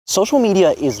Social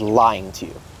media is lying to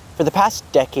you. For the past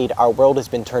decade, our world has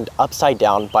been turned upside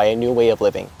down by a new way of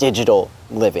living, digital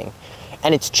living.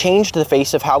 And it's changed the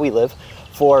face of how we live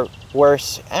for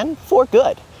worse and for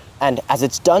good. And as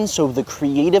it's done so, the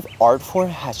creative art form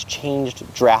has changed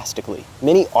drastically.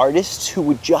 Many artists who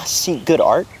would just seek good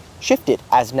art shifted,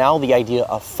 as now the idea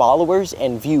of followers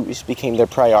and views became their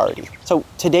priority. So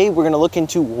today we're going to look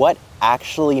into what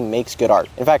actually makes good art.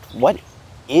 In fact, what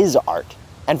is art?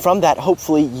 And from that,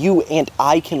 hopefully you and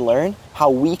I can learn how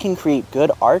we can create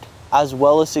good art as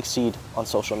well as succeed on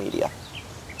social media.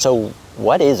 So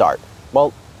what is art?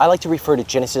 Well, I like to refer to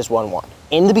Genesis 1:1.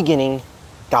 In the beginning,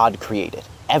 God created.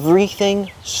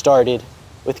 Everything started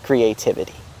with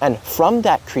creativity. And from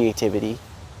that creativity,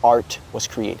 art was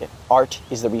created. Art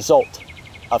is the result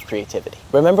of creativity.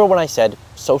 Remember when I said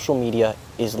social media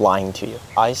is lying to you?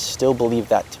 I still believe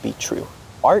that to be true.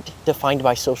 Art defined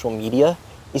by social media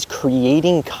is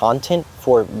creating content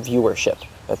for viewership,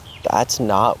 but that's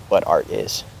not what art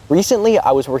is. Recently,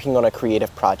 I was working on a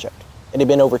creative project. It had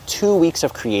been over 2 weeks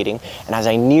of creating, and as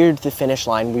I neared the finish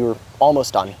line, we were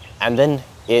almost done, and then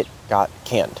it got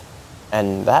canned,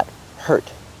 and that hurt.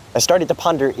 I started to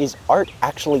ponder, is art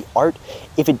actually art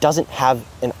if it doesn't have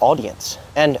an audience?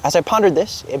 And as I pondered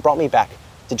this, it brought me back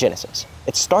to Genesis.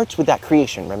 It starts with that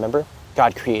creation, remember?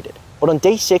 God created. But on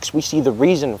day 6, we see the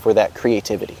reason for that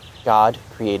creativity. God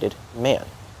created man.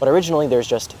 But originally there's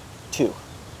just two,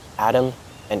 Adam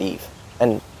and Eve.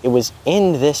 And it was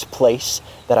in this place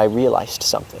that I realized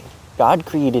something. God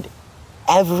created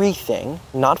everything,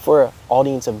 not for an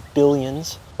audience of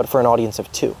billions, but for an audience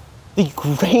of two. The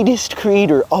greatest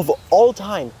creator of all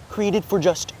time created for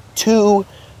just two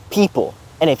people.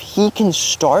 And if he can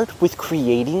start with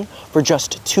creating for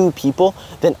just two people,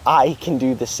 then I can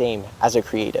do the same as a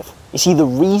creative. You see, the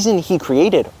reason he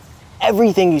created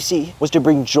everything you see was to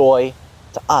bring joy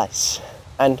to us.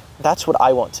 And that's what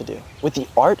I want to do. With the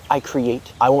art I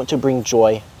create, I want to bring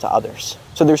joy to others.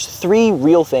 So there's 3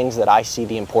 real things that I see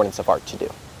the importance of art to do.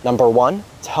 Number 1,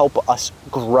 to help us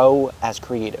grow as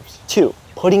creatives. 2,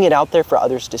 putting it out there for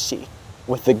others to see,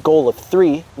 with the goal of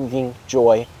 3, bringing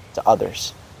joy to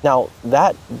others. Now,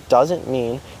 that doesn't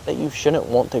mean that you shouldn't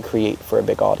want to create for a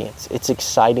big audience. It's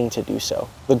exciting to do so.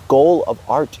 The goal of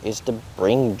art is to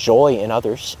bring joy in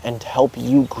others and to help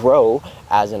you grow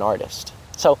as an artist.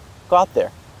 So go out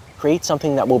there, create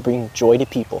something that will bring joy to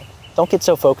people. Don't get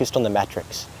so focused on the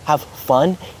metrics. Have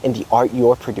fun in the art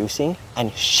you're producing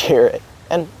and share it.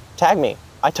 And tag me.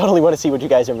 I totally want to see what you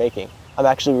guys are making. I'm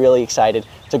actually really excited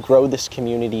to grow this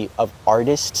community of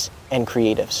artists and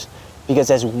creatives.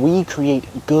 Because as we create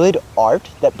good art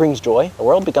that brings joy, the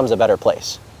world becomes a better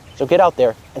place. So get out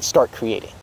there and start creating.